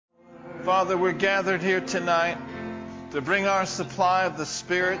Father, we're gathered here tonight to bring our supply of the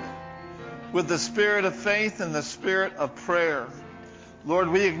Spirit with the spirit of faith and the spirit of prayer. Lord,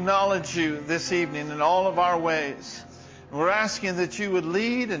 we acknowledge you this evening in all of our ways. We're asking that you would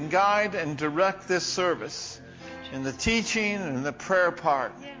lead and guide and direct this service in the teaching and in the prayer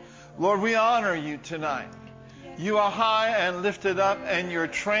part. Lord, we honor you tonight. You are high and lifted up, and your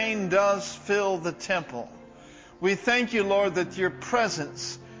train does fill the temple. We thank you, Lord, that your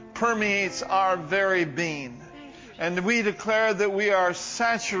presence permeates our very being. And we declare that we are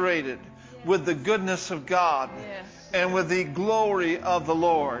saturated with the goodness of God and with the glory of the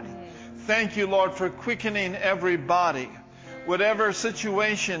Lord. Thank you, Lord, for quickening every body. Whatever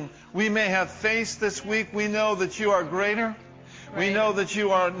situation we may have faced this week, we know that you are greater. We know that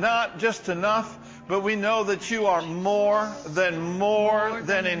you are not just enough, but we know that you are more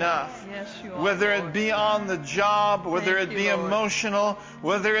than enough. Yes, you are, whether Lord. it be on the job, whether Thank it you, be Lord. emotional,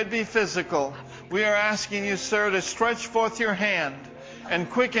 whether it be physical, we are asking you, sir, to stretch forth your hand and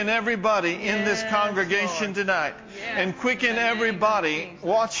quicken everybody in this congregation Lord. tonight. Yes, And quicken in the name of everybody Jesus.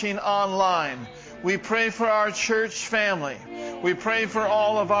 watching online. We pray for our church family. We pray for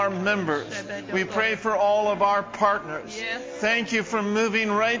all of our members. We pray for all of our partners. Yes. Thank you for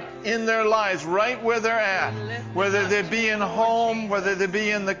moving right in their lives, right where they're at. Whether they be in home, whether they be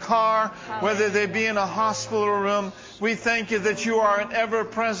in the car, whether they be in a hospital room. We thank you that you are an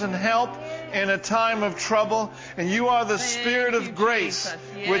ever-present help in a time of trouble. And you are the Spirit of grace,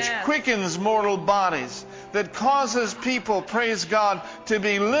 which quickens mortal bodies, that causes people, praise God, to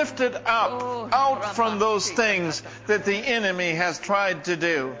be lifted up, out from those things that the enemy has tried to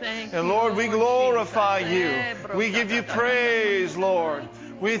do. And Lord, we glorify you. We give you praise, Lord.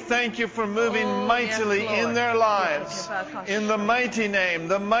 We thank you for moving mightily in their lives. In the mighty name,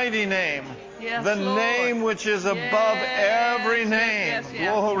 the mighty name, the name which is above every name.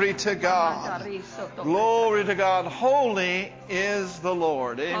 Glory to God. Glory to God. Holy is the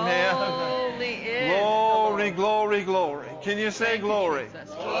Lord. Amen. Holy is Glory, the Lord. glory, glory. Can you say glory?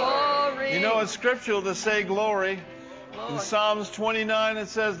 Glory. You know, it's scriptural to say glory. In Psalms 29, it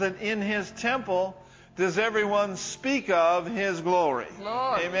says that in his temple does everyone speak of his glory.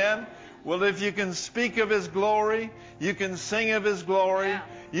 Lord. Amen. Well, if you can speak of his glory, you can sing of his glory,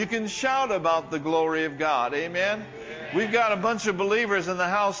 you can shout about the glory of God. Amen. We've got a bunch of believers in the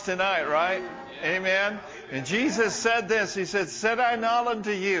house tonight, right? Amen. And Jesus said this. He said, "Said I not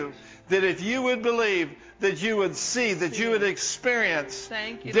unto you that if you would believe, that you would see, that you would experience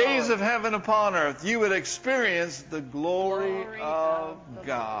days of heaven upon earth, you would experience the glory of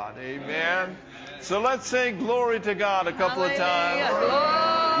God." Amen. So let's say glory to God a couple of times.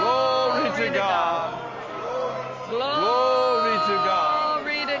 Glory to God. Glory to God.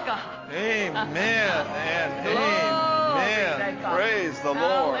 Glory to God. Amen and amen. Praise the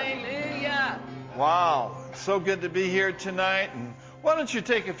Lord. Hallelujah. Wow. It's so good to be here tonight. And why don't you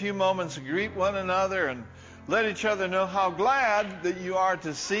take a few moments to greet one another and let each other know how glad that you are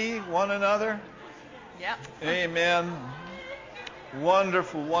to see one another. Yep. Amen.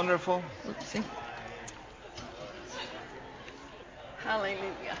 Wonderful, wonderful. Oopsie.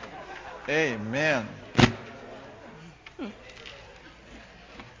 Hallelujah. Amen.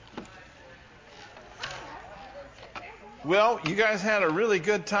 Well, you guys had a really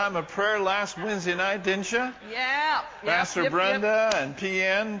good time of prayer last Wednesday night, didn't you? Yeah. Pastor Brenda and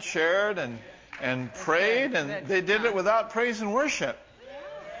PN shared and prayed, and they did it without praise and worship.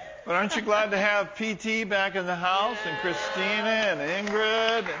 But aren't you glad to have PT back in the house, and Christina and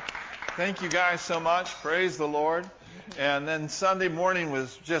Ingrid? Thank you guys so much. Praise the Lord. And then Sunday morning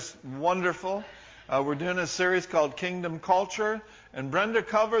was just wonderful. We're doing a series called Kingdom Culture, and Brenda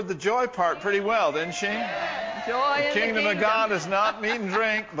covered the joy part pretty well, didn't she? Joy The kingdom of God is not meat and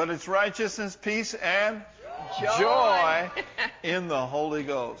drink, but it's righteousness, peace, and joy in the Holy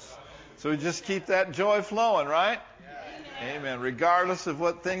Ghost. So we just keep that joy flowing, right? Amen. Regardless of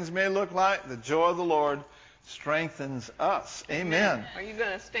what things may look like, the joy of the Lord strengthens us. Amen. Are you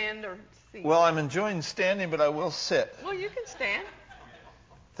going to stand or sit? Well, I'm enjoying standing, but I will sit. Well, you can stand.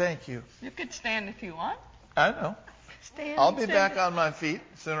 Thank you. You can stand if you want. I know. Stand. I'll be back on my feet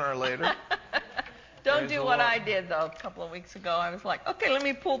sooner or later. Don't Praise do the what Lord. I did, though, a couple of weeks ago. I was like, okay, let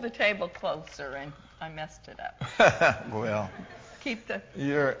me pull the table closer, and I messed it up. Well, Keep the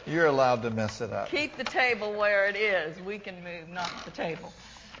you're allowed to mess it up. keep the table where it is. We can move, not the table.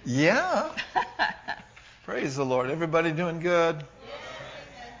 Yeah. Praise the Lord. Everybody doing good?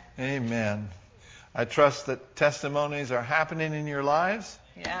 Amen. I trust that testimonies are happening in your lives.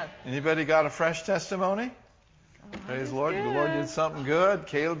 Yeah. Anybody got a fresh testimony? Praise the Lord. The Lord did something good.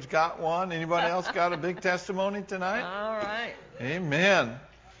 Caleb's got one. Anybody else got a big testimony tonight? All right. Amen.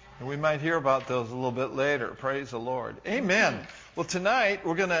 And we might hear about those a little bit later. Praise the Lord. Amen. Well, tonight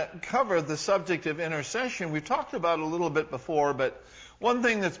we're going to cover the subject of intercession. We've talked about it a little bit before, but one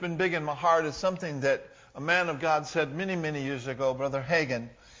thing that's been big in my heart is something that a man of God said many, many years ago, Brother Hagin.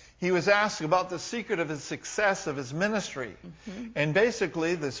 He was asked about the secret of his success of his ministry. And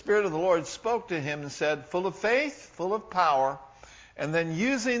basically, the Spirit of the Lord spoke to him and said, full of faith, full of power, and then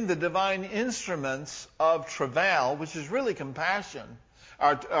using the divine instruments of travail, which is really compassion,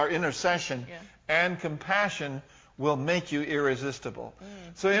 our intercession, and compassion will make you irresistible.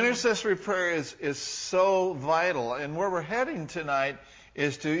 So intercessory prayer is so vital. And where we're heading tonight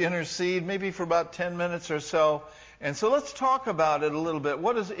is to intercede maybe for about 10 minutes or so. And so let's talk about it a little bit.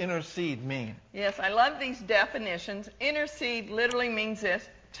 What does intercede mean? Yes, I love these definitions. Intercede literally means this: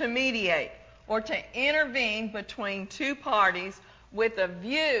 to mediate or to intervene between two parties with a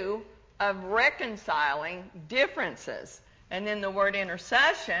view of reconciling differences. And then the word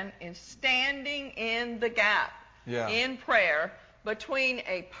intercession is standing in the gap in prayer between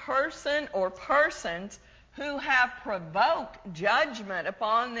a person or persons who have provoked judgment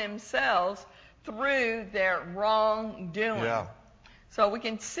upon themselves through their wrongdoing. So we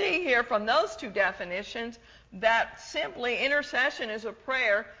can see here from those two definitions that simply intercession is a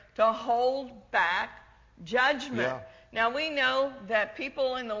prayer to hold back judgment. Now we know that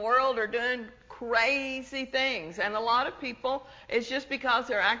people in the world are doing crazy things, and a lot of people, it's just because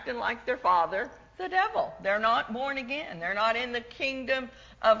they're acting like their father, the devil. They're not born again. They're not in the kingdom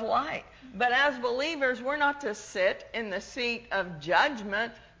of light. But as believers, we're not to sit in the seat of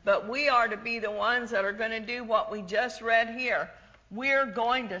judgment, but we are to be the ones that are going to do what we just read here. We're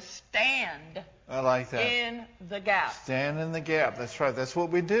going to stand in the gap. Stand in the gap. That's right. That's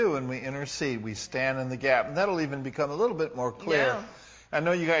what we do when we intercede. We stand in the gap. And that'll even become a little bit more clear. I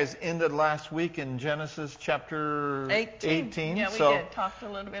know you guys ended last week in Genesis chapter 18. Yeah, we did. Talked a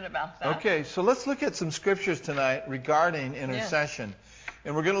little bit about that. Okay, so let's look at some scriptures tonight regarding intercession.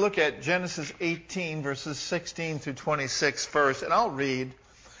 And we're going to look at Genesis 18, verses 16 through 26 first. And I'll read.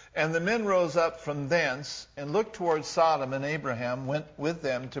 And the men rose up from thence and looked towards Sodom, and Abraham went with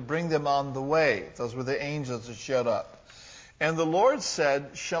them to bring them on the way. Those were the angels that showed up. And the Lord said,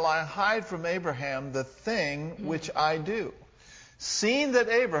 shall I hide from Abraham the thing which I do? Seeing that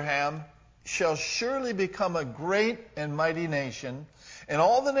Abraham shall surely become a great and mighty nation, and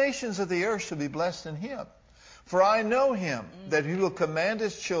all the nations of the earth shall be blessed in him. For I know him, that he will command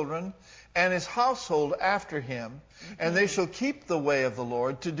his children and his household after him, and they shall keep the way of the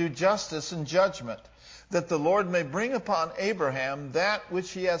Lord to do justice and judgment, that the Lord may bring upon Abraham that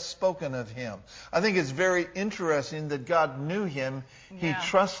which he has spoken of him. I think it's very interesting that God knew him. He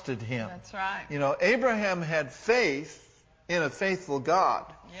trusted him. That's right. You know, Abraham had faith in a faithful God.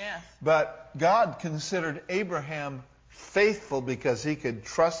 But God considered Abraham faithful because he could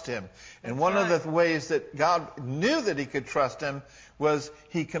trust him. And one of the ways that God knew that he could trust him was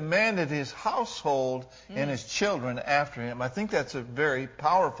he commanded his household and his children after him. I think that's a very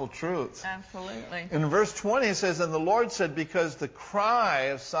powerful truth. Absolutely. In verse 20 it says, and the Lord said, because the cry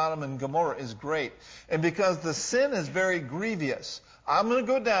of Sodom and Gomorrah is great, and because the sin is very grievous, I'm going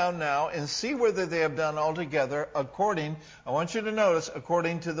to go down now and see whether they have done altogether according, I want you to notice,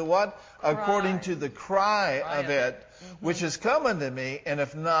 according to the what? According to the cry of it, which is come unto me, and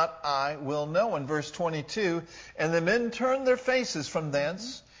if not, I will know. In verse 22, and the men turned their faces from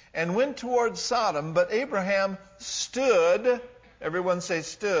thence, and went towards Sodom, but Abraham stood, everyone say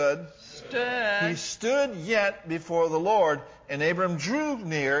stood. Stood. He stood yet before the Lord, and Abram drew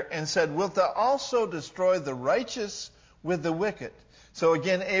near and said, wilt thou also destroy the righteous with the wicked? So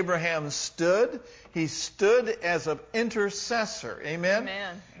again, Abraham stood. He stood as an intercessor. Amen?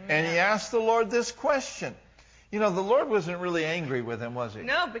 And he asked the Lord this question. You know, the Lord wasn't really angry with him, was he?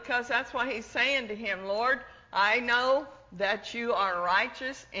 No, because that's why he's saying to him, Lord, I know that you are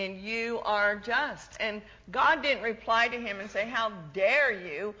righteous and you are just. And God didn't reply to him and say, how dare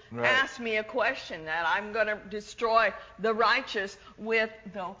you ask me a question that I'm going to destroy the righteous with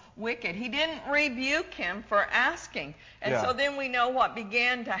the wicked. He didn't rebuke him for asking. And so then we know what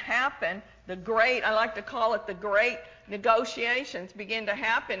began to happen. The great, I like to call it the great negotiations begin to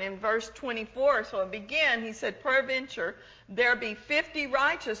happen in verse 24. So it began, he said, peradventure, there be 50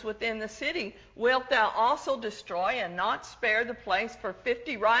 righteous within the city. Wilt thou also destroy and not spare the place for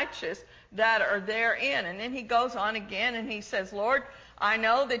 50 righteous that are therein? And then he goes on again and he says, Lord, I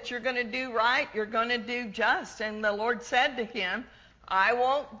know that you're going to do right. You're going to do just. And the Lord said to him, I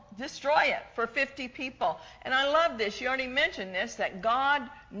won't destroy it for 50 people. And I love this. You already mentioned this, that God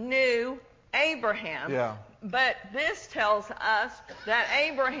knew Abraham. But this tells us that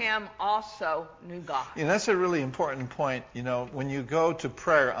Abraham also knew God. And that's a really important point. When you go to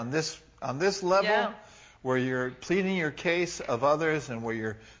prayer on this level, where you're pleading your case of others and where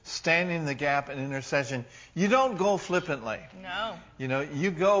you're standing in the gap in intercession, you don't go flippantly. No.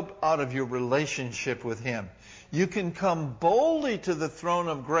 You go out of your relationship with Him. You can come boldly to the throne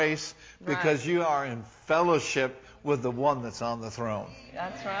of grace because you are in fellowship with the one that's on the throne.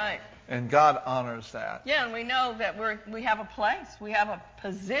 That's right. And God honors that. Yeah, and we know that we have a place. We have a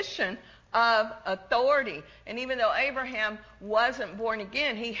position of authority. And even though Abraham wasn't born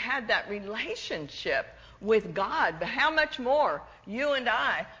again, he had that relationship with God. But how much more you and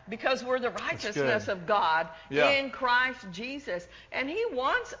I, because we're the righteousness of God in Christ Jesus. And He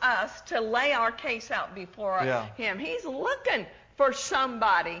wants us to lay our case out before Him. He's looking for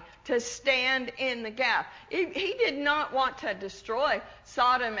somebody to stand in the gap. He did not want to destroy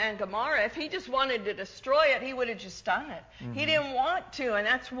Sodom and Gomorrah. If He just wanted to destroy it, He would have just done it. Mm-hmm. He didn't want to, and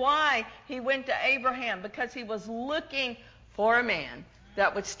that's why He went to Abraham, because He was looking for a man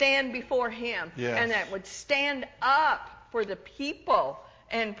that would stand before Him and that would stand up for the people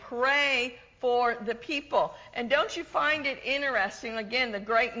and pray for the people. And don't you find it interesting? Again, the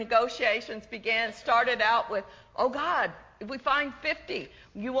great negotiations started out with, oh God, if we find 50,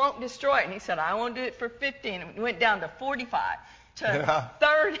 you won't destroy it. And He said, I won't do it for 50. And it went down to 45, to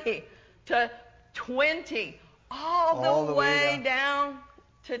 30, to 20, all the way down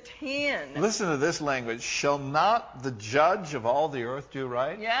to 10. Listen to this language. Shall not the judge of all the earth do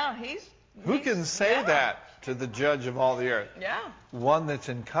right? Yeah, Who can say that to the judge of all the earth? Yeah. One that's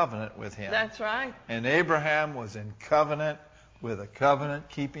in covenant with Him. That's right. And Abraham was in covenant with a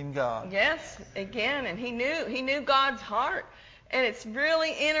covenant-keeping God. Yes, again, and he knew God's heart. And it's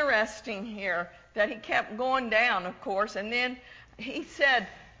really interesting here that he kept going down, of course, and then he said,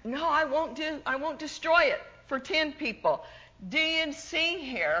 no, I won't destroy it for 10 people. Do you see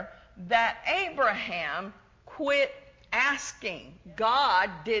here that Abraham quit asking? God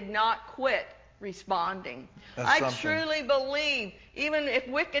did not quit responding. I truly believe, even if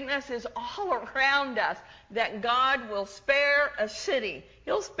wickedness is all around us, that God will spare a city.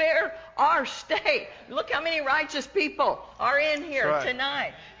 He'll spare our state. Look how many righteous people are in here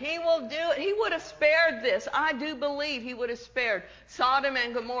tonight. He will do it. He would have spared this. I do believe He would have spared Sodom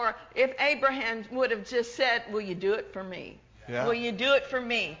and Gomorrah if Abraham would have just said, will you do it for me? Yeah. Will you do it for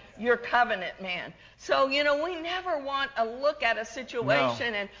me? Your covenant man. So, we never want to look at a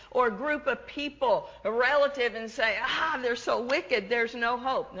situation or a group of people, a relative, and say, they're so wicked, there's no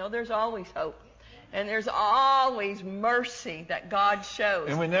hope. No, there's always hope. And there's always mercy that God shows.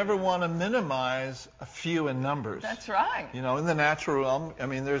 And we never want to minimize a few in numbers. That's right. In the natural realm,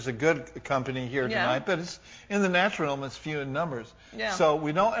 there's a good company here tonight, but it's in the natural realm, it's few in numbers. Yeah. So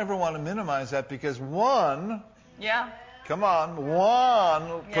we don't ever want to minimize that, because one... Come on,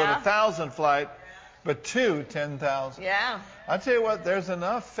 one put 1,000 flight, but 2, 10,000. Yeah. I tell you what, there's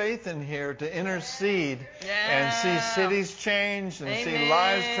enough faith in here to intercede and see cities changed and see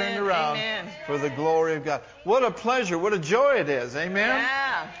lives turned around for the glory of God. What a pleasure, what a joy it is, amen?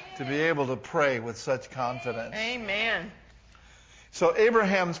 To be able to pray with such confidence. Amen. So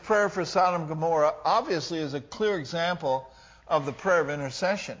Abraham's prayer for Sodom and Gomorrah obviously is a clear example of the prayer of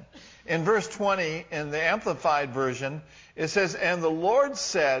intercession. In verse 20, in the Amplified Version, it says, and the Lord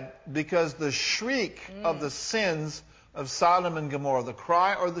said, because the shriek of the sins of Sodom and Gomorrah, the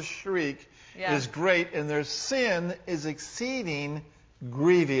cry or the shriek, is great, and their sin is exceeding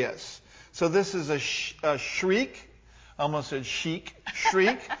grievous. So this is a shriek, almost said shriek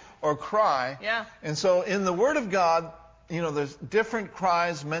or cry. Yeah. And so in the Word of God, there's different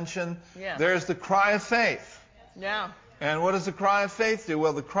cries mentioned. Yeah. There's the cry of faith. Yeah. And what does the cry of faith do?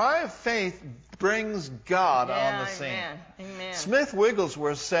 Well, the cry of faith brings God on the scene. Amen. Smith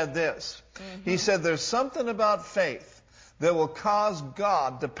Wigglesworth said this. Mm-hmm. He said, there's something about faith that will cause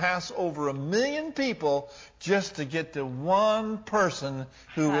God to pass over 1 million people just to get to one person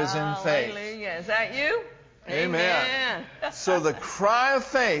who is in faith. Hallelujah. Is that you? Amen. So the cry of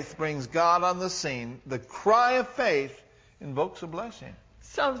faith brings God on the scene. The cry of faith invokes a blessing.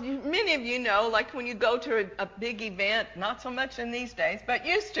 So many of you know, like when you go to a big event, not so much in these days, but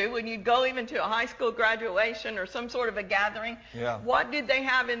used to, when you'd go even to a high school graduation or some sort of a gathering, what did they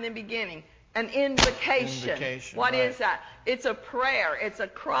have in the beginning? An invocation. What is that? It's a prayer. It's a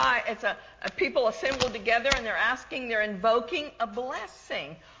cry. It's a people assembled together and they're invoking a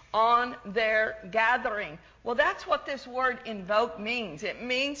blessing on their gathering. Well, that's what this word invoke means. It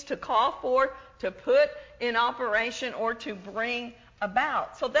means to call forth, to put in operation, or to bring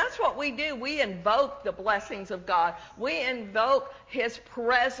about. So that's what we do. We invoke the blessings of God. We invoke His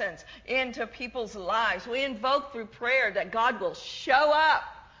presence into people's lives. We invoke through prayer that God will show up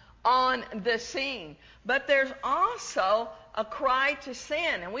on the scene. But there's also a cry to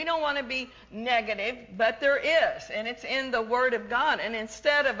sin, and we don't want to be negative, but there is, and it's in the Word of God. And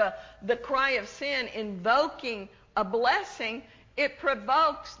instead of the cry of sin invoking a blessing, it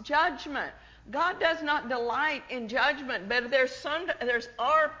provokes judgment. God does not delight in judgment, but there's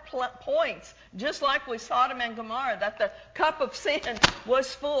points, just like with Sodom and Gomorrah, that the cup of sin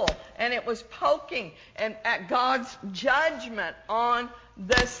was full, and it was poking at God's judgment on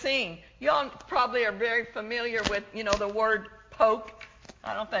the scene. You all probably are very familiar with, the word poke. I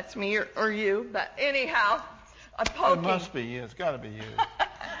don't know if that's me or you, but anyhow, a poking. It must be you. It's got to be you.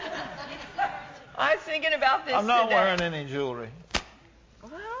 I was thinking about this I'm not today. wearing any jewelry.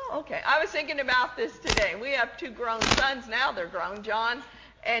 Well, okay. I was thinking about this today. We have 2 grown sons now. They're grown, John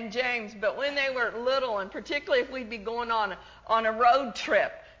and James. But when they were little, and particularly if we'd be going on a road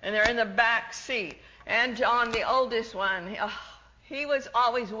trip, and they're in the back seat, and John, the oldest one, he was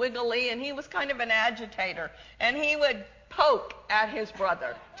always wiggly, and he was kind of an agitator. And he would poke at his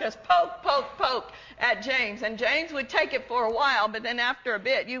brother. Just poke, poke, poke at James. And James would take it for a while, but then after a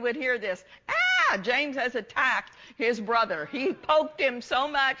bit, you would hear this, James has attacked his brother. He poked him so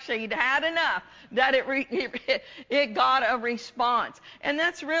much he'd had enough that it got a response. And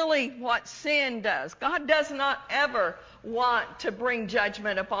that's really what sin does. God does not ever want to bring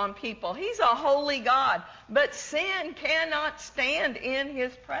judgment upon people. He's a holy God, but sin cannot stand in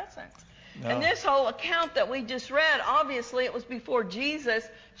His presence. No. And this whole account that we just read, obviously it was before Jesus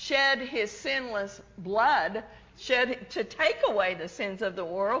shed His sinless blood to take away the sins of the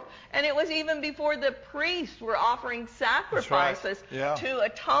world. And it was even before the priests were offering sacrifices to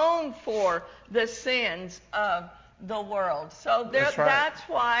atone for the sins of the world. So that's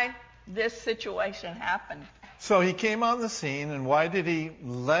why this situation happened. So He came on the scene, and why did He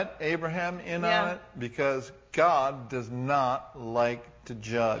let Abraham in on it? Because God does not like to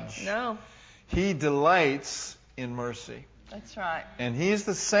judge. No. He delights in mercy. That's right. And He's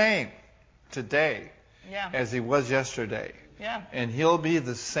the same today as He was yesterday. Yeah. And He'll be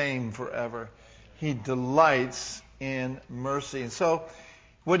the same forever. He delights in mercy. And so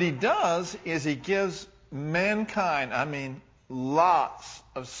what He does is He gives mankind, lots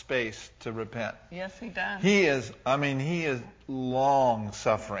of space to repent. Yes, He does. He is long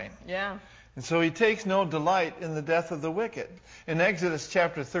suffering. Yeah. And so He takes no delight in the death of the wicked. In Exodus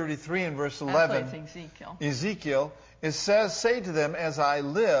chapter 33 and verse 11, actually, it's Ezekiel, it says, "Say to them, as I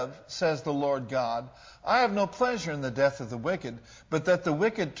live, says the Lord God, I have no pleasure in the death of the wicked, but that the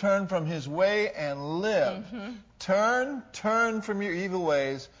wicked turn from his way and live. Mm-hmm. Turn from your evil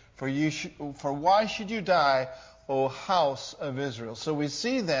ways, for why should you die, O house of Israel?" So we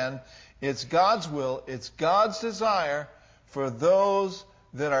see then, it's God's will, it's God's desire for those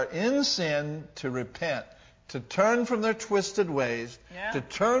that are in sin to repent, to turn from their twisted ways, to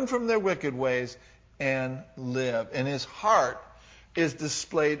turn from their wicked ways, and live. And His heart is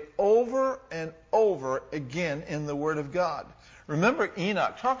displayed over and over again in the Word of God. Remember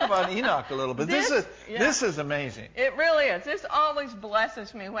Enoch. Talk about Enoch a little bit. This is amazing. It really is. This always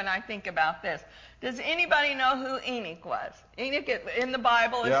blesses me when I think about this. Does anybody know who Enoch was? Enoch in the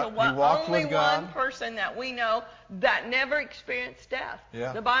Bible is the only one person that we know that never experienced death.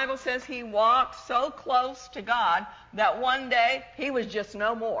 Yeah. The Bible says he walked so close to God that one day he was just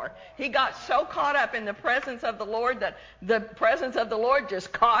no more. He got so caught up in the presence of the Lord that the presence of the Lord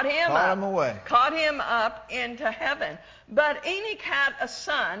just caught him up into heaven. But Enoch had a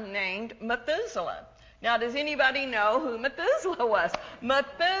son named Methuselah. Now, does anybody know who Methuselah was?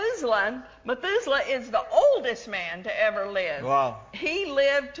 Methuselah is the oldest man to ever live. Wow. He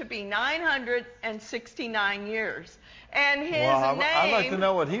lived to be 969 years. And his name... I'd like to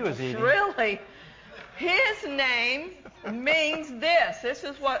know what he was eating. Really? His name means this. This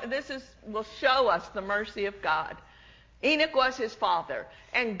will show us the mercy of God. Enoch was his father.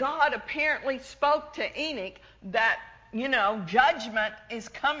 And God apparently spoke to Enoch that judgment is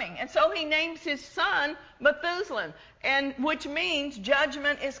coming. And so he names his son Methuselah, which means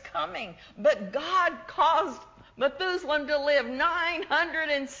judgment is coming. But God caused Methuselah to live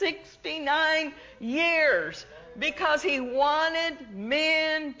 969 years because He wanted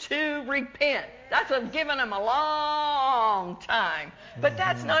men to repent. That's given him a long time. But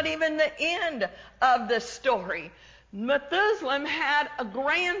that's not even the end of the story. Methuselah had a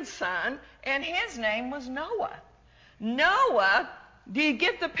grandson, and his name was Noah. Noah, do you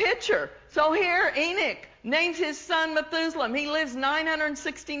get the picture? So here Enoch Names his son Methuselah. He lives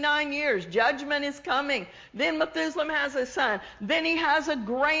 969 years. Judgment is coming. Then Methuselah has a son. Then he has a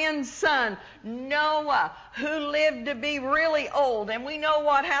grandson, Noah, who lived to be really old. And we know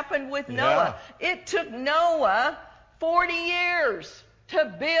what happened with Noah. It took Noah 40 years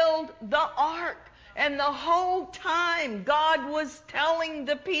to build the ark. And the whole time God was telling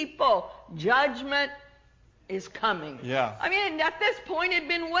the people, judgment is coming. Yeah. I mean, at this point, it had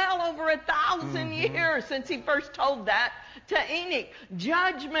been well over 1,000 years since he first told that to Enoch.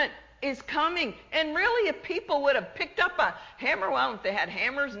 Judgment is coming. And really, if people would have picked up a hammer, well, if they had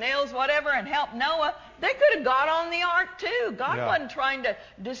hammers, nails, whatever, and helped Noah, they could have got on the ark too. God wasn't trying to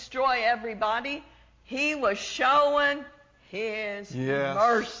destroy everybody. He was showing his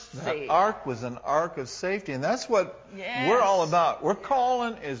mercy. The ark was an ark of safety, and that's what we're all about. We're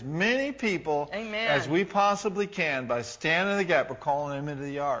calling as many people as we possibly can by standing in the gap. We're calling them into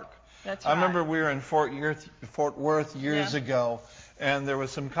the ark. That's I remember we were in Fort Worth years ago, and there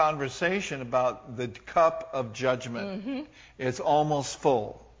was some conversation about the cup of judgment. It's almost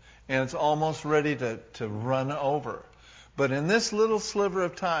full, and it's almost ready to run over. But in this little sliver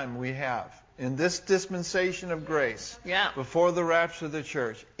of time we have, in this dispensation of grace, before the rapture of the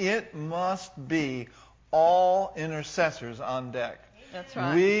church, it must be all intercessors on deck. That's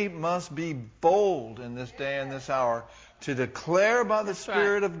right. We must be bold in this day and this hour to declare by the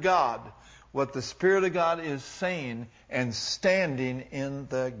Spirit of God what the Spirit of God is saying and standing in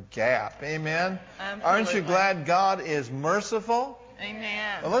the gap. Amen? Absolutely. Aren't you glad God is merciful?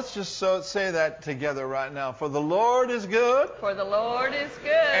 Amen. Well, let's just say that together right now. For the Lord is good. For the Lord is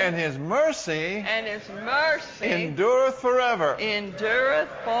good. And His mercy. And His mercy. Endureth forever. Endureth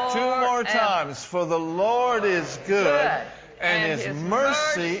forever. 2 more times. For the Lord is good. And His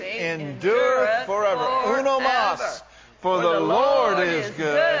mercy endureth forever. Uno mas. For the Lord is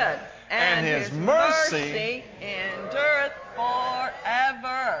good. And His mercy endureth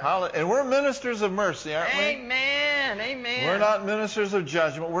forever. And we're ministers of mercy, aren't we? Amen. Amen. We're not ministers of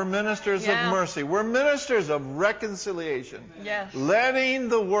judgment. We're ministers of mercy. We're ministers of reconciliation. Yes. Letting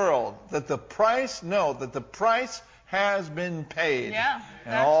the world that the price has been paid. Yeah,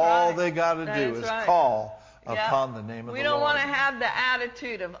 and all they got to do is call upon the name of the Lord. We don't want to have the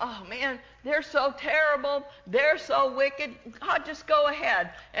attitude of, oh man, they're so terrible, they're so wicked. God, just go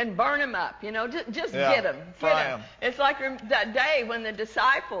ahead and burn them up. Just get them. Fry them. It's like that day when the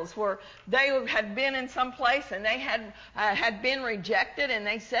disciples they had been in some place and they had been rejected, and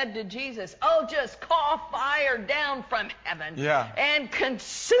they said to Jesus, oh, just call fire down from heaven and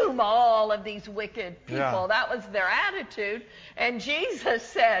consume all of these wicked people. That was their attitude. And Jesus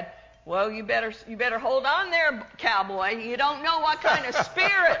said, well, you better hold on there, cowboy. You don't know what kind of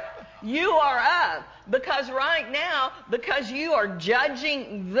spirit you are of. Because right now, because you are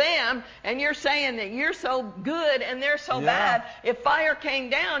judging them and you're saying that you're so good and they're so bad, if fire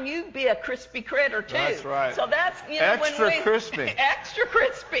came down, you'd be a crispy critter too. That's right. So that's, extra crispy. Extra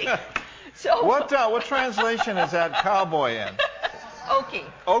crispy. So what translation is that cowboy in? Okie.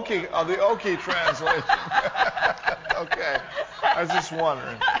 The Okie translation. Okay. I was just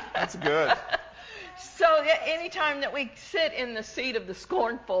wondering. That's good. So anytime that we sit in the seat of the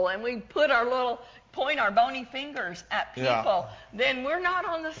scornful and we point our bony fingers at people, then we're not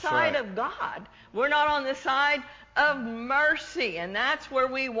on the side of God. We're not on the side of mercy, and that's where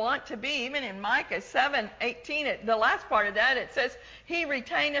we want to be. Even in Micah 7:18, the last part of that, it says, He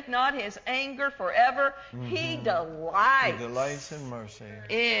retaineth not His anger forever. He delights in mercy.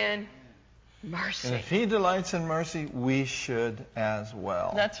 In mercy. And if He delights in mercy, we should as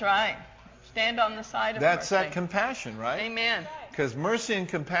well. That's right. Stand on the side of mercy. That's that compassion, right? Amen. Because mercy and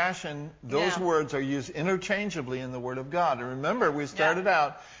compassion, those words are used interchangeably in the Word of God. And remember, we started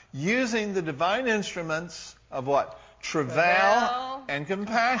out using the divine instruments of what? Travail and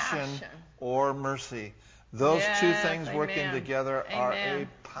compassion or mercy. Those two things working together are a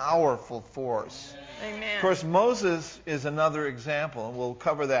powerful force. Amen. Of course, Moses is another example, and we'll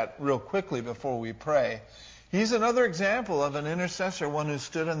cover that real quickly before we pray. He's another example of an intercessor, one who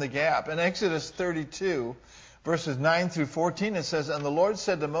stood in the gap. In Exodus 32, verses 9 through 14, it says, And the Lord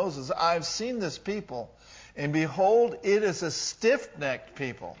said to Moses, I've seen this people, and behold, it is a stiff-necked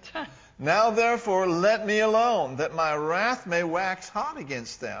people. Now therefore let me alone, that my wrath may wax hot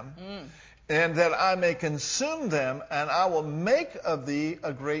against them, and that I may consume them, and I will make of thee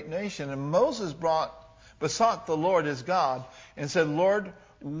a great nation. And Moses besought the Lord his God, and said, Lord,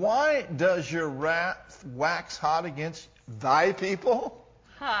 why does your wrath wax hot against thy people?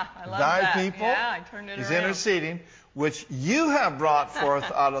 I love thy that. people? Yeah, I turned it He's around. interceding, which you have brought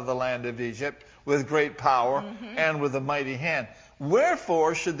forth out of the land of Egypt with great power and with a mighty hand.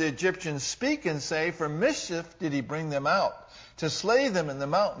 Wherefore should the Egyptians speak and say, for mischief did he bring them out, to slay them in the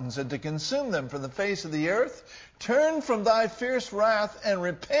mountains, and to consume them from the face of the earth? Turn from thy fierce wrath and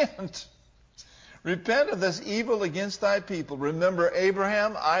repent. Repent of this evil against thy people. Remember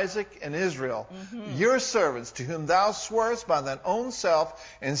Abraham, Isaac, and Israel, your servants, to whom thou swarest by thine own self,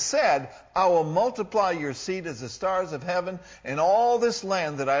 and said, I will multiply your seed as the stars of heaven, and all this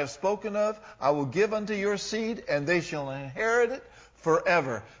land that I have spoken of I will give unto your seed, and they shall inherit it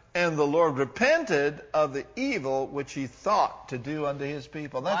forever. And the Lord repented of the evil which he thought to do unto his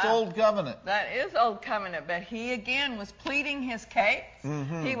people. That's Old Covenant. That is Old Covenant. But he again was pleading his case.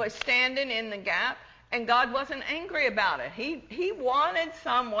 He was standing in the gap. And God wasn't angry about it. He wanted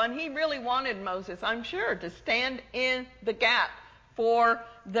someone, he really wanted Moses, I'm sure, to stand in the gap for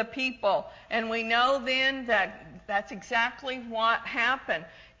the people. And we know then that that's exactly what happened.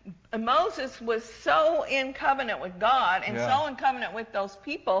 Moses was so in covenant with God and so in covenant with those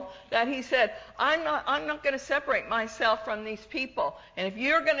people that he said, I'm not going to separate myself from these people. And if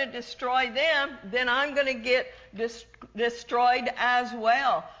you're going to destroy them, then I'm going to get destroyed as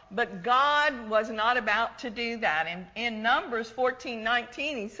well. But God was not about to do that. In Numbers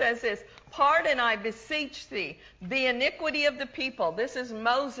 14:19, he says this, pardon, I beseech thee, the iniquity of the people. This is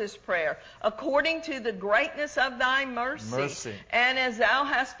Moses' prayer. According to the greatness of thy mercy. And as thou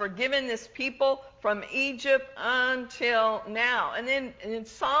hast forgiven this people from Egypt until now. And then in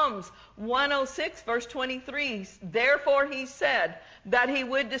Psalms 106, verse 23, therefore he said that he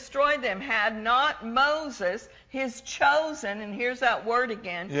would destroy them, had not Moses, his chosen, and here's that word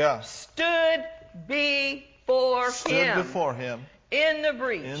again, stood before him. In the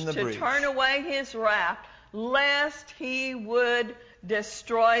breach, to turn away his wrath, lest he would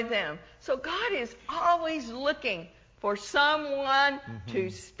destroy them. So God is always looking for someone to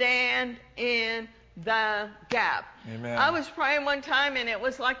stand in the gap. Amen. I was praying one time, and it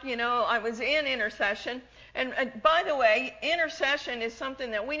was like, I was in intercession. And by the way, intercession is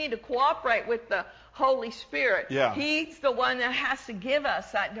something that we need to cooperate with the Holy Spirit. He's the one that has to give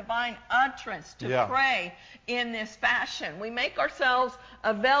us that divine utterance to pray in this fashion. We make ourselves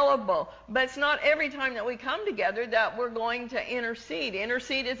available, but it's not every time that we come together that we're going to intercede.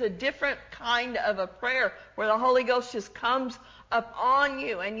 Intercede is a different kind of a prayer where the Holy Ghost just comes upon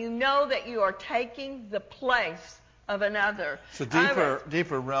you and you know that you are taking the place of another. It's a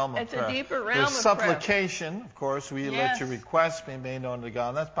deeper realm of prayer. It's a deeper realm There's of supplication, of course. We let your requests be made known to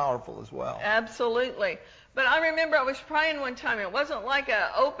God. That's powerful as well. Absolutely. But I remember I was praying one time. It wasn't like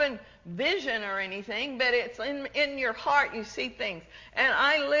an open vision or anything, but it's in your heart you see things. And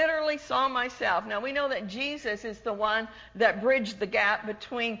I literally saw myself. Now we know that Jesus is the one that bridged the gap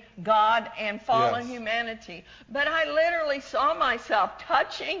between God and fallen humanity. But I literally saw myself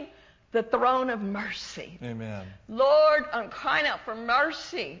touching the throne of mercy. Amen. Lord, I'm crying out for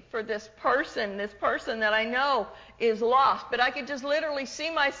mercy for this person that I know is lost. But I could just literally see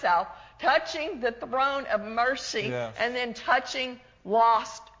myself touching the throne of mercy and then touching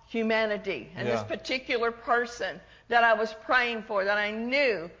lost humanity. And this particular person that I was praying for, that I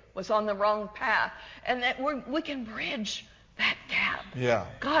knew was on the wrong path. And that we can bridge that gap.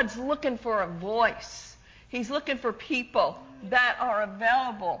 God's looking for a voice. He's looking for people that are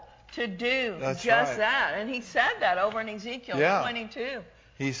available to do that. And he said that over in Ezekiel 22.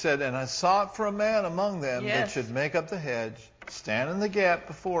 He said, and I sought for a man among them that should make up the hedge, stand in the gap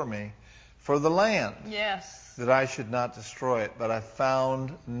before me, for the land, that I should not destroy it. But I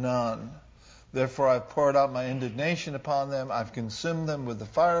found none. Therefore I've poured out my indignation upon them. I've consumed them with the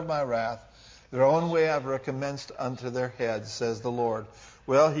fire of my wrath. Their own way I've recommenced unto their heads, says the Lord.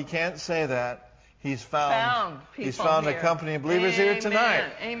 Well, he can't say that. He's found a company of believers here tonight.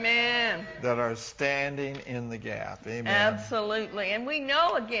 Amen. That are standing in the gap. Amen. Absolutely. And we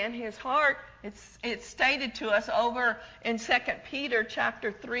know again his heart, it's stated to us over in 2 Peter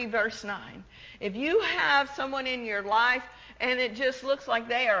chapter 3 verse 9. If you have someone in your life and it just looks like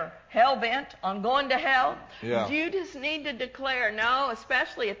they are hell-bent on going to hell, you just need to declare, no,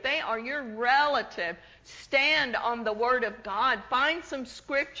 especially if they are your relative, stand on the Word of God. Find some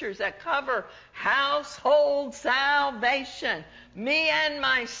scriptures that cover household salvation. Me and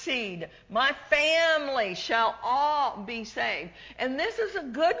my seed, my family shall all be saved. And this is a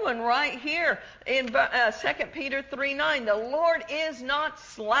good one right here in 2 Peter 3:9. The Lord is not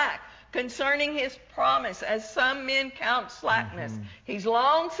slack concerning his promise, as some men count slackness. He's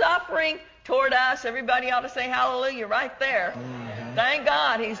long-suffering toward us. Everybody ought to say hallelujah right there. Thank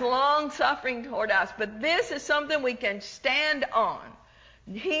God he's long-suffering toward us. But this is something we can stand on.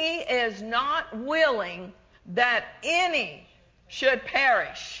 He is not willing that any should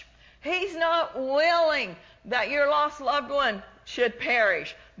perish. He's not willing that your lost loved one should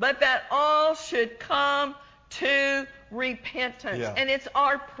perish, but that all should come to repentance. Yeah. And it's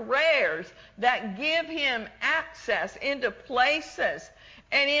our prayers that give him access into places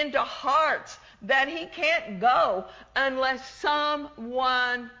and into hearts that he can't go unless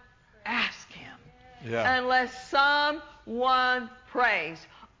someone asks him. Yeah. Unless someone prays.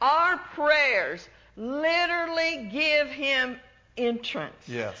 Our prayers literally give him entrance.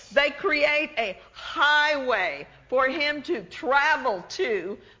 Yes. They create a highway for him to travel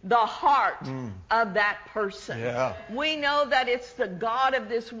to the heart of that person. Yeah. We know that it's the God of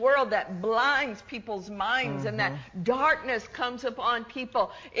this world that blinds people's minds and that darkness comes upon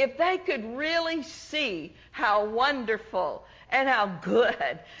people. If they could really see how wonderful and how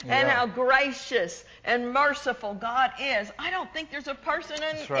good and how gracious and merciful God is, I don't think there's a person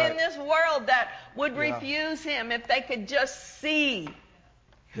in this world that would refuse him if they could just see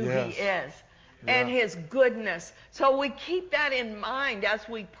who he is and his goodness. So we keep that in mind as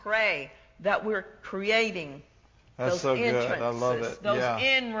we pray, that we're creating those entrances, I love it. those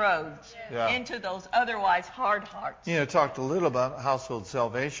inroads into those otherwise hard hearts. You know, talked a little about household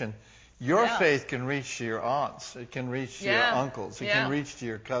salvation. Your faith can reach to your aunts. It can reach to your uncles. It can reach to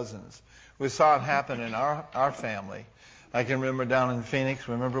your cousins. We saw it happen in our family. I can remember down in Phoenix,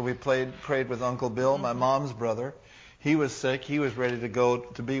 remember we prayed with Uncle Bill, my mom's brother. He was sick. He was ready to go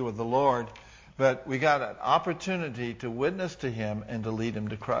to be with the Lord. But we got an opportunity to witness to him and to lead him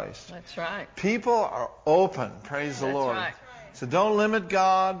to Christ. That's right. People are open. Praise the Lord. Right. So don't limit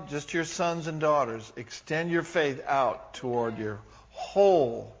God just to your sons and daughters. Extend your faith out toward your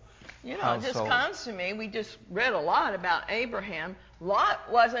whole You know, household. it just comes to me, we just read a lot about Abraham. Lot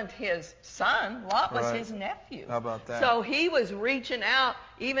wasn't his son. Lot was his nephew. How about that? So he was reaching out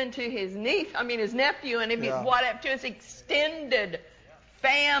even to his his nephew, and to his extended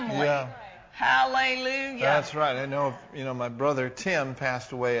family. Yeah. Hallelujah. That's right. I know, my brother Tim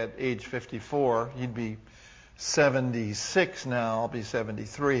passed away at age 54. He'd be 76 now. I'll be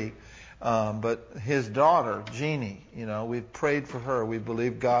 73. But his daughter, Jeannie, we've prayed for her. We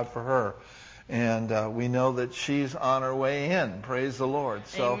believe God for her. And we know that she's on her way in. Praise the Lord.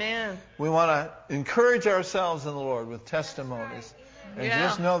 So Amen. We want to encourage ourselves in the Lord with testimonies. And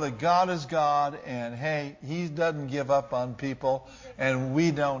just know that God is God, and hey, he doesn't give up on people, and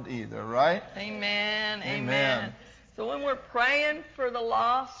we don't either, right? Amen. Amen. So when we're praying for the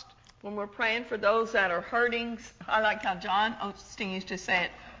lost, when we're praying for those that are hurting, I like how John Osteen used to say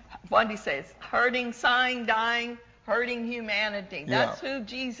it. What did he say? It's hurting, sighing, dying, hurting humanity. That's who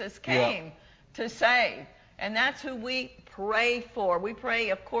Jesus came to save. And that's who we pray for. We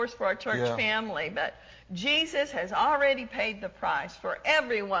pray, of course, for our church family, but Jesus has already paid the price for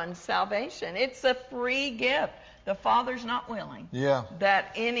everyone's salvation. It's a free gift. The Father's not willing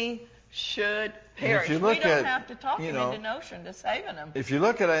that any should perish. We don't have to talk him into notion to saving them. If you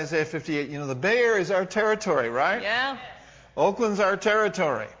look at Isaiah 58, the Bay Area is our territory, right? Yeah. Oakland's our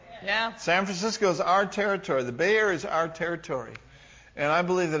territory. Yeah. San Francisco's our territory. The Bay Area is our territory. And I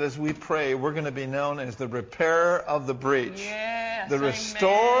believe that as we pray, we're going to be known as the repairer of the breach. Yes, the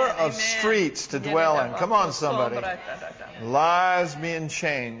restorer of streets to dwell in. Come on, somebody. Lives being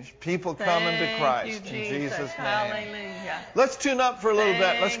changed. People coming to Christ. In Jesus' name. Hallelujah. Let's tune up for a little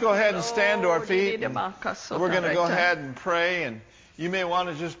bit. Let's go ahead and stand to our feet. And we're going to go ahead and pray. And you may want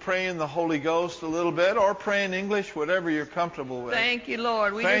to just pray in the Holy Ghost a little bit, or pray in English, whatever you're comfortable with. Thank you,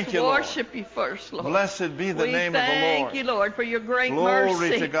 Lord. We just worship you first, Lord. Blessed be the name of the Lord. Thank you, Lord, for your great mercy.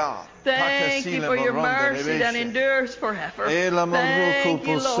 Glory to God. Thank you for your mercy that endures forever. Thank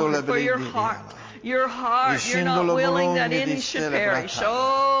you, Lord, for your heart. Your heart. You're not willing that any should perish.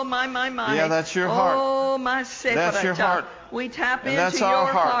 Oh, my. Yeah, that's your heart. Oh, my. That's your heart. We tap into that's your our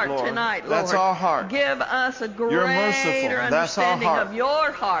heart Lord. Tonight, Lord. That's our heart. Give us a You're merciful. greater That's our understanding heart. of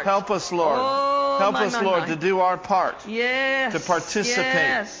your heart. Help us, Lord. Oh, Help us, Lord, to do our part. Yes. To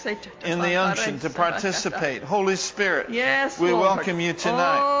participate in the unction, to participate. Holy Spirit, we welcome you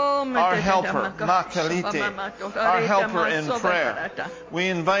tonight. Our helper, Makalite, our helper in prayer. We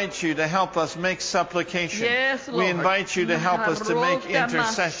invite you to help us make supplication. Yes, Lord. We invite you to help us to make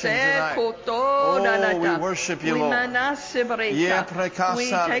intercession tonight. Oh, we worship you, Lord. We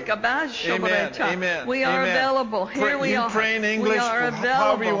take a bash. Amen. We are available. Here we are. You pray in English, we are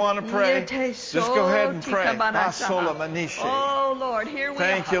available. however you want to pray. Just go ahead and pray. Oh, Oh, Lord, here we are.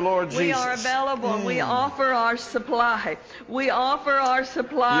 Thank you, Lord We Jesus. are available and we offer our supply. We offer our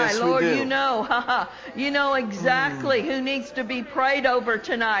supply. Yes, we Lord, do. you know exactly who needs to be prayed over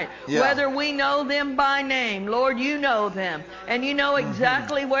tonight. Yeah. Whether we know them by name, Lord, you know them. And you know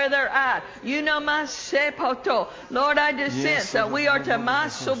exactly where they're at. You know my sepoto. Lord, I just sense that we are to my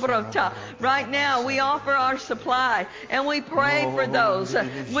sobrota. Right now, we offer our supply and we pray for those.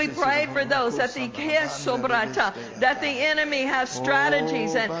 We pray for those that the enemy has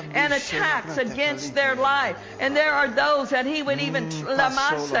strategies and attacks against their life. And there are those that he would even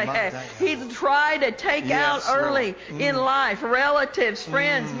he'd try to take out early in life, relatives,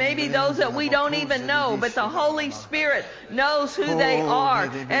 friends, maybe those that we don't even know, but the Holy Spirit knows who they are.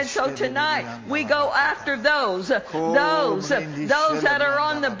 And so tonight we go after those that are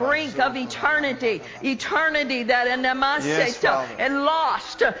on the brink of eternity that in the and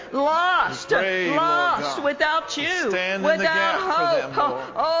lost without you, without hope.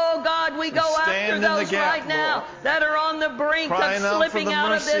 Oh God, we go after those right now that are on the brink of slipping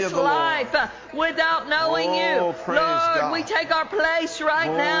out of this life without knowing you. Lord, we take our place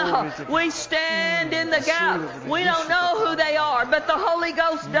right now. We stand in the gap. We don't know who they are, but the Holy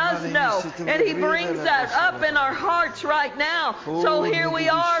Ghost does know, and He brings that up in our hearts right now. So here we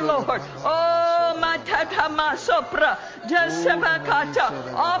are, Lord. Oh, my tatama sopra,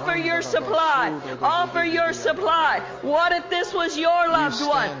 offer your supply. Offer your supply. What if this was your loved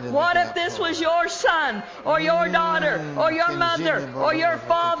one? What if this was your son or your daughter or your mother or your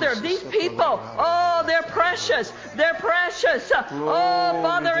father? These people, oh, they're precious. They're precious. Oh,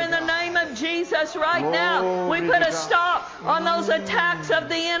 Father, in the name of Jesus right now, we put a stop on those attacks of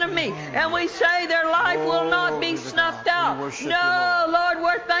the enemy, and we say their life will not be snuffed out. No, Lord,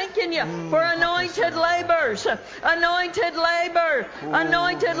 we're thanking you for anointed laborers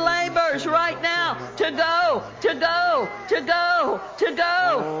right now to go to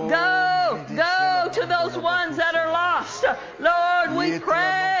those ones that are lost. Lord, we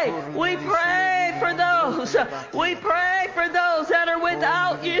pray for those. We pray for those that are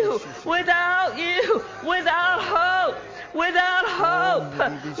without you, without hope.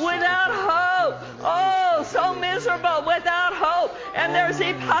 Oh, so miserable, without hope. And there's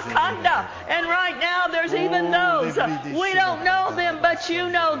Ipakanda. And right now there's even those. We don't know them, but you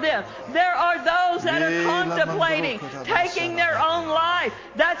know them. There are those that are contemplating taking their own life.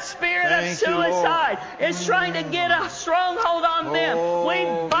 That spirit of suicide is trying to get a stronghold on them. We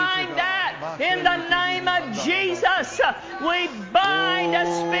bind that in the name of Jesus. We bind a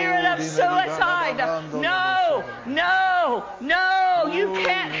spirit of suicide. No, you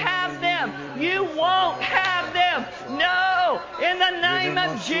can't have them. You won't have them. No, in the name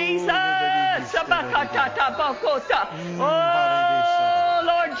of Jesus. Oh,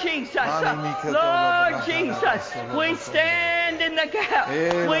 Lord Jesus, we stand in the gap.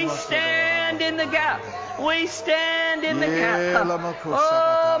 We stand in the gap. We stand in the gap.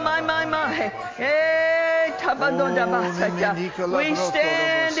 Oh, my. We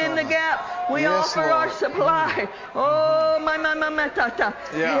stand in the gap. We offer our supply. Oh, my.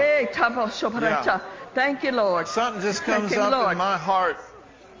 Thank you, Lord. Something just comes up in my heart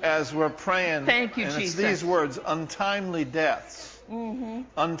as we're praying. Thank you, and Jesus. It's these words: untimely deaths.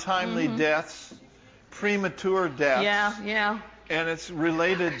 Untimely deaths, premature deaths. Yeah. And it's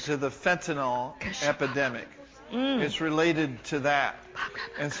related to the fentanyl epidemic. It's related to that.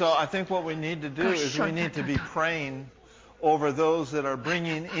 And so I think what we need to do is we need to be praying over those that are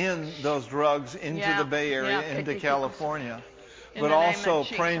bringing in those drugs into the Bay Area, into California. But also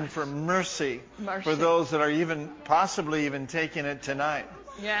praying for mercy for those that are possibly even taking it tonight.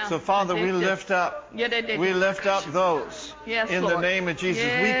 Yeah, so, Father, we lift up those in the name of Jesus.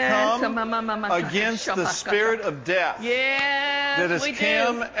 We come against the spirit of death that has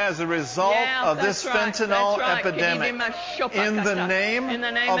come as a result of this fentanyl epidemic. In the name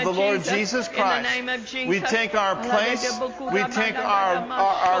of the Lord Jesus Christ, we take our place, we take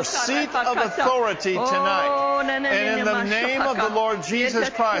our seat of authority tonight. And in the name of the Lord Jesus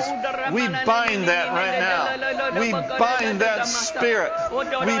Christ, we bind that right now. We bind that spirit.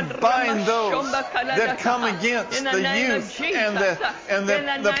 We bind those that come against the youth and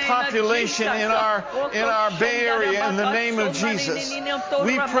the population in our Bay Area in the name of Jesus.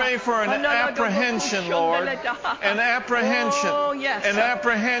 We pray for an apprehension, Lord, an apprehension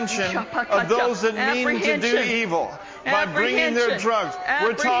of those that mean to do evil. by bringing their drugs.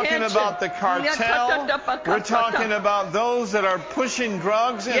 We're talking about the cartel. We're talking about those that are pushing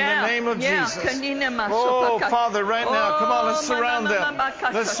drugs in the name of Jesus. Oh, Father, right now, come on, let's surround them.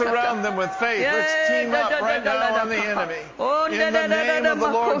 Let's surround them with faith. Let's team up right now on the enemy. In the name of the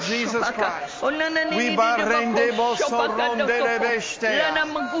Lord Jesus Christ. We barrende bosoronde rebestea.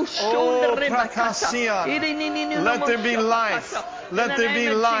 Oh, prakasian. Let there be life. Let there be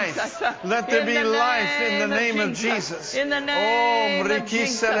life. Let there be life in the name of Jesus. In the name of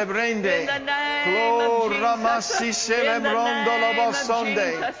Jesus. Celebrende. In the name Glo of Jesus. ramasi celebrondo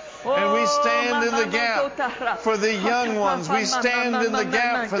lobosonde. And we stand in the gap for the young ones. We stand in the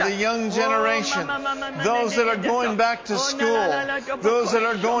gap for the young generation. Those that are going back to school. Those that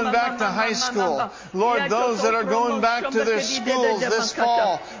are going back to high school. Lord, those that are going back to their schools this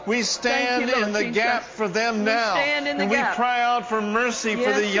fall. We stand in the gap for them now. And we cry out for mercy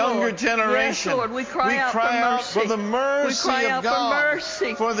for the younger generation. We cry out for the mercy of God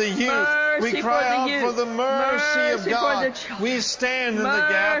for the youth. We cry out for the mercy of God. We stand in the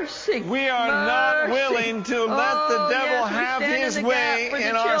gap. We are not willing to let the devil have his way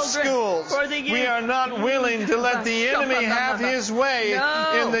in our schools. We are not willing to let the enemy have his way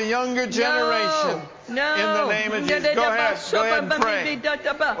in the younger generation. In the name of Jesus. Go ahead and pray.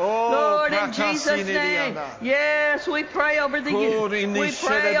 Lord, in Jesus' name. Yes, we pray over the youth. We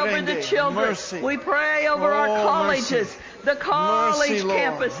pray over the children. We pray over our colleges. The college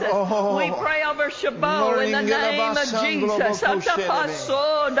campuses. We pray over Chabot in the name of Jesus.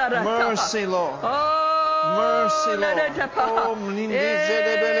 Mercy, Lord. Mercy, Lord.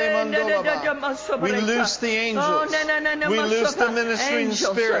 We loose the angels. We loose the ministering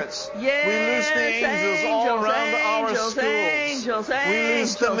spirits. We loose the angels all around our schools. We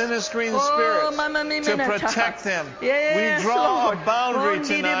loose the ministering spirits to protect them. We draw a boundary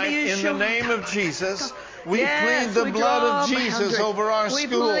tonight in the name of Jesus. We plead the blood of Jesus over our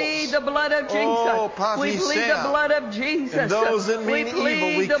schools. We plead the blood of Jesus. We plead the blood of Jesus. And those that mean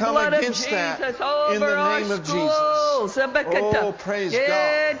evil, we come against that in the name of Jesus. Oh, praise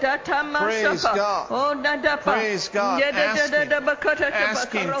God. Praise God. Praise God.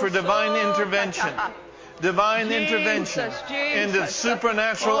 Asking for divine intervention. Divine intervention into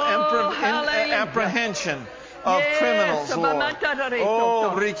supernatural apprehension of criminals, Lord.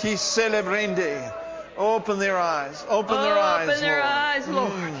 Oh, Riki Celebrende. Open their eyes. Open their eyes,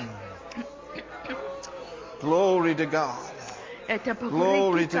 Lord. Glory to God.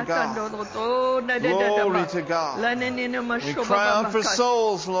 Glory to God. Glory to God. We cry out for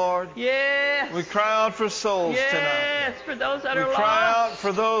souls, Lord. Yes. We cry out for souls tonight. Yes, for those that are lost. We cry out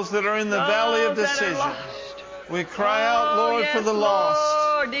for those that are in the valley of decision. We cry out, Lord, for the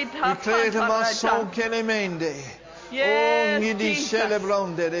lost. We cry to my soul, Kelemende. Yes, Jesus.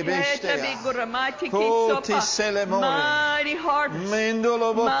 Mighty harvest.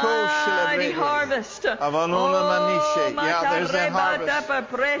 Mighty harvest. Yeah, there's that harvest.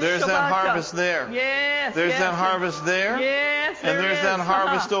 There's that harvest there. Yes. There's that harvest there. Yes, and there's that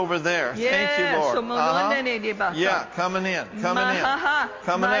harvest over there. Thank you, Lord. Yeah, coming in. Coming out.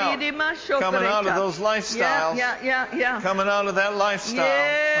 Coming out of those lifestyles. Yeah. Coming out of that lifestyle.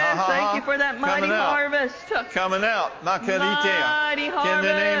 Yes, thank you for that mighty harvest. Coming out. Mighty harvest. In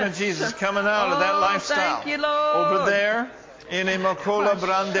the name of Jesus, coming out of that lifestyle. Thank you, Lord. Over there, in a Makola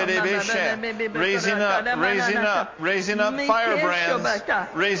Brande Rebeshe, raising up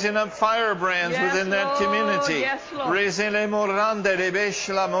firebrands within that community. Raising a Morande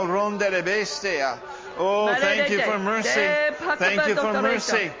Rebeshe, la Moronde Rebestea. Oh, thank you for mercy. Thank you for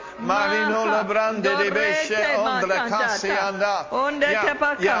mercy. Marino la brande de beshe ondra kasi anda.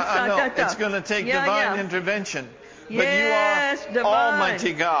 Yeah, I know. It's going to take divine intervention. But you are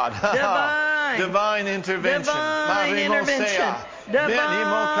Almighty God. Divine intervention.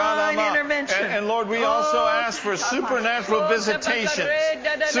 And Lord, we also ask for supernatural visitations.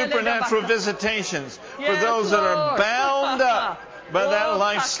 Supernatural visitations for those that are bound up by that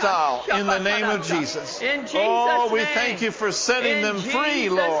lifestyle in the name of Jesus. Oh, we thank you for setting them free,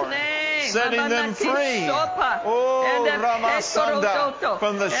 Lord. Setting them free. Oh, Ramasanda,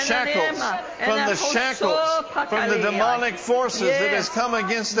 from the shackles, from the demonic forces that has come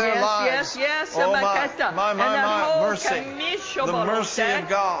against their lives. Oh, my mercy. The mercy of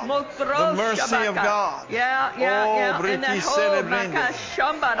God. The mercy of God. Oh, Briti Celebrende.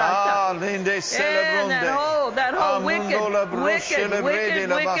 Ah, Linde Celebronde. That whole wicked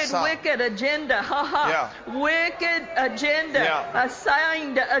agenda. Wicked agenda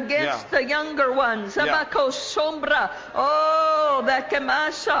assigned against the younger ones. Oh, that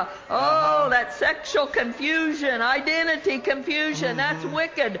kemasha. Oh, that sexual confusion, identity confusion. That's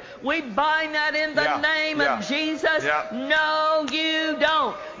wicked. We bind that in the name of Jesus. No, you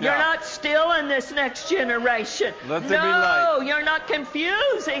don't. You're not still in this next generation. Let there be light. No, you're not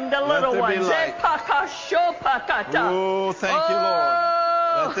confusing the little there be ones. light. Oh, thank you,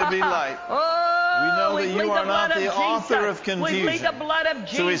 Lord. Let there be light. We know that you are not the author of confusion.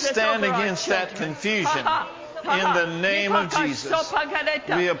 So we stand against that confusion in the name of Jesus.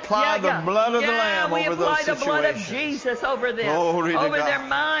 We apply the blood of the Lamb over those situations. We apply the blood of Jesus over them, Glory over to their God.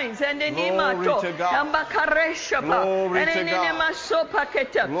 minds. And Glory to God. Glory to God.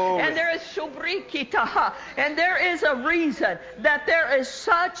 Glory. And there is subrikita. And there is a reason that there is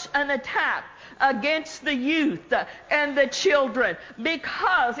such an attack against the youth and the children,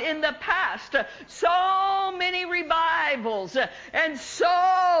 because in the past so many revivals and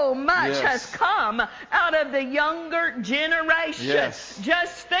so much has come out of the younger generation.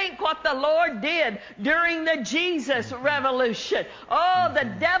 Just think what the Lord did during the Jesus revolution. Oh, the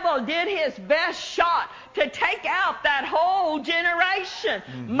devil did his best shot to take out that whole generation,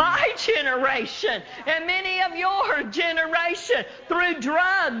 my generation, and many of your generation, through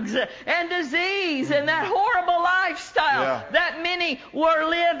drugs and disease and that horrible lifestyle that many were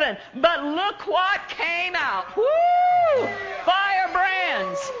living. But look what came out. Woo!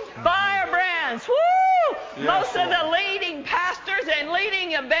 Firebrands. Firebrands. Woo! Most of the leading pastors and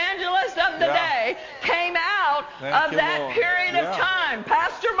leading evangelists of the day came out of that period of time.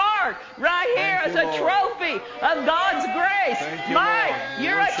 Pastor Mark, right here, is a trophy of God's grace. Mike,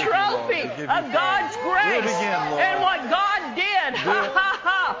 you're a trophy of God's grace. And what God did,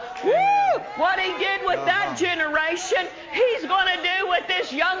 what he did with that generation, he's going to do with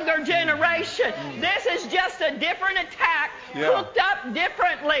this younger generation. This is just a different attack, cooked up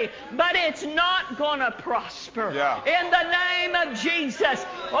differently, but it's not going to prosper. In the name of Jesus.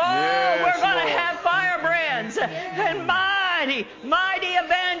 We're going to have firebrands and mighty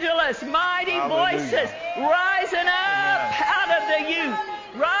evangelists, mighty voices rising up out of the youth,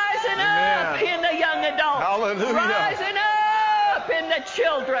 rising up in the young adults, rising up in the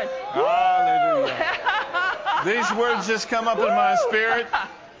children. These words just come up in my spirit.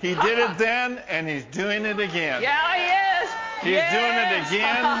 He did it then, and he's doing it again. Yeah, he is. He's doing it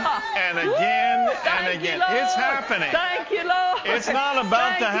again and again and again. It's happening. Thank you, Lord. It's not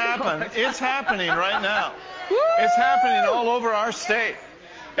about to happen. It's happening right now. It's happening all over our state.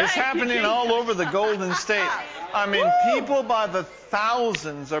 It's happening all over the Golden State. I mean, people by the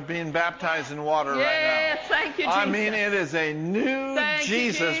thousands are being baptized in water right now. Yes, thank you, Jesus. I mean, it is a new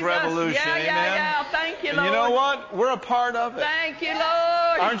Jesus revolution. Amen. Thank you, and Lord. you know what? We're a part of it. Thank you,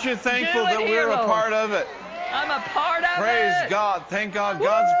 Lord. Aren't you thankful that we're a part of it? I'm a part of it. Praise God. Thank God.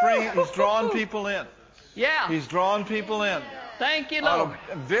 He's drawing people in. Yeah. He's drawing people in. Thank you, Lord.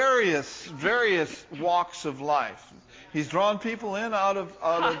 Out of various walks of life. He's drawn people in out of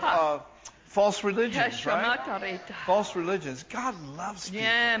false religions, right? False religions. God loves people.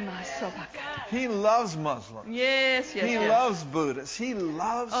 He loves Muslims. Yes. He loves Buddhists. He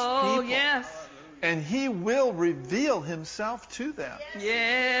loves people. Oh, yes. And he will reveal himself to them.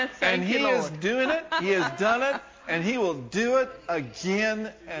 Yes, and he is doing it. He has done it. And he will do it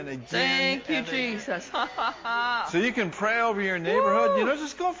again and again. Thank you, Jesus. So you can pray over your neighborhood. You know,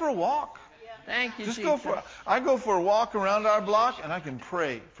 just go for a walk. Thank you, Just Jesus. I go for a walk around our block, and I can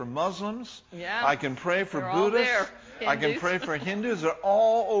pray for Muslims. Yeah. I can pray for Buddhists. I can pray for Hindus. They're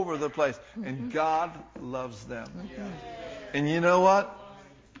all over the place. And God loves them. And you know what?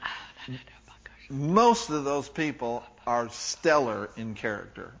 Most of those people are stellar in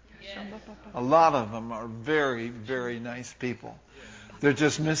character. A lot of them are very, very nice people. They're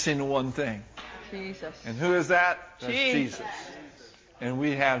just missing one thing. Jesus. And who is that? That's Jesus. And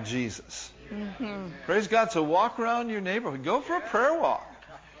we have Jesus. Praise God. So walk around your neighborhood. Go for a prayer walk.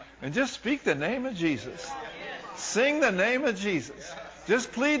 And just speak the name of Jesus. Sing the name of Jesus.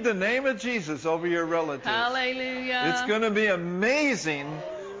 Just plead the name of Jesus over your relatives. Hallelujah. It's going to be amazing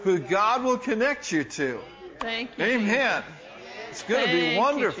who God will connect you to. Thank you. Amen. Jesus. It's going to be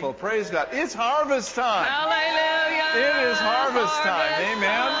wonderful. Praise God. It's harvest time. Hallelujah. It is harvest time.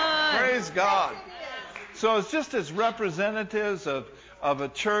 Amen. Praise God. So it's just as representatives of a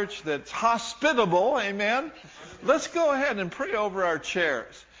church that's hospitable. Amen. Let's go ahead and pray over our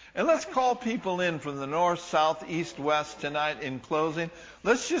chairs. And let's call people in from the north, south, east, west tonight in closing.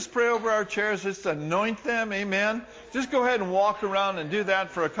 Let's just pray over our chairs. Just anoint them. Amen. Just go ahead and walk around and do that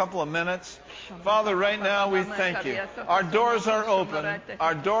for a couple of minutes. Father, right now we thank you. Our doors are open.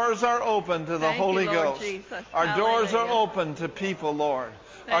 Our doors are open to the Holy Ghost. Our doors are open to people, Lord.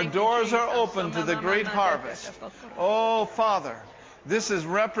 Our doors are open to the great harvest. Oh, Father, this is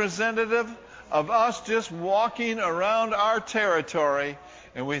representative of us just walking around our territory.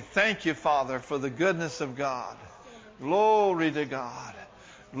 And we thank you, Father, for the goodness of God. Glory to God.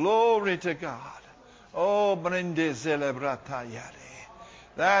 Glory to God. Oh, brindizele.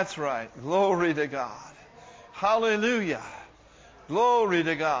 That's right. Glory to God. Hallelujah. Glory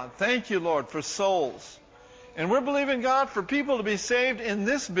to God. Thank you, Lord, for souls. And we're believing, God, for people to be saved in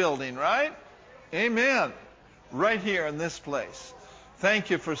this building, right? Amen. Right here in this place. Thank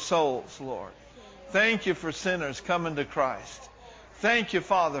you for souls, Lord. Thank you for sinners coming to Christ. Thank you,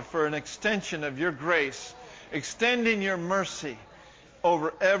 Father, for an extension of your grace, extending your mercy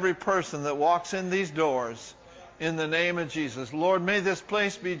over every person that walks in these doors in the name of Jesus. Lord, may this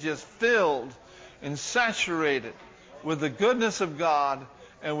place be just filled and saturated with the goodness of God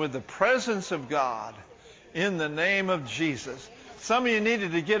and with the presence of God in the name of Jesus. Some of you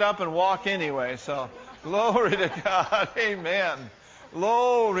needed to get up and walk anyway, so glory to God. Amen.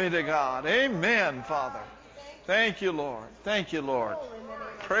 Glory to God. Amen, Father. Thank you, Lord. Thank you, Lord.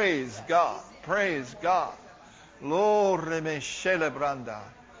 Praise God. Praise God.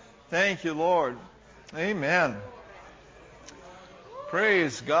 Thank you, Lord. Amen.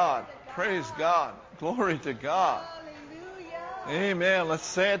 Praise God. Praise God. Glory to God. Amen. Let's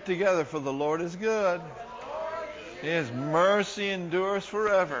say it together. For the Lord is good. His mercy endures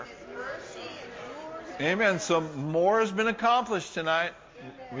forever. Amen. So more has been accomplished tonight.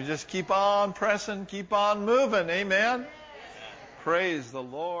 We just keep on pressing, keep on moving. Amen. Praise the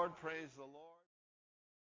Lord. Praise the Lord.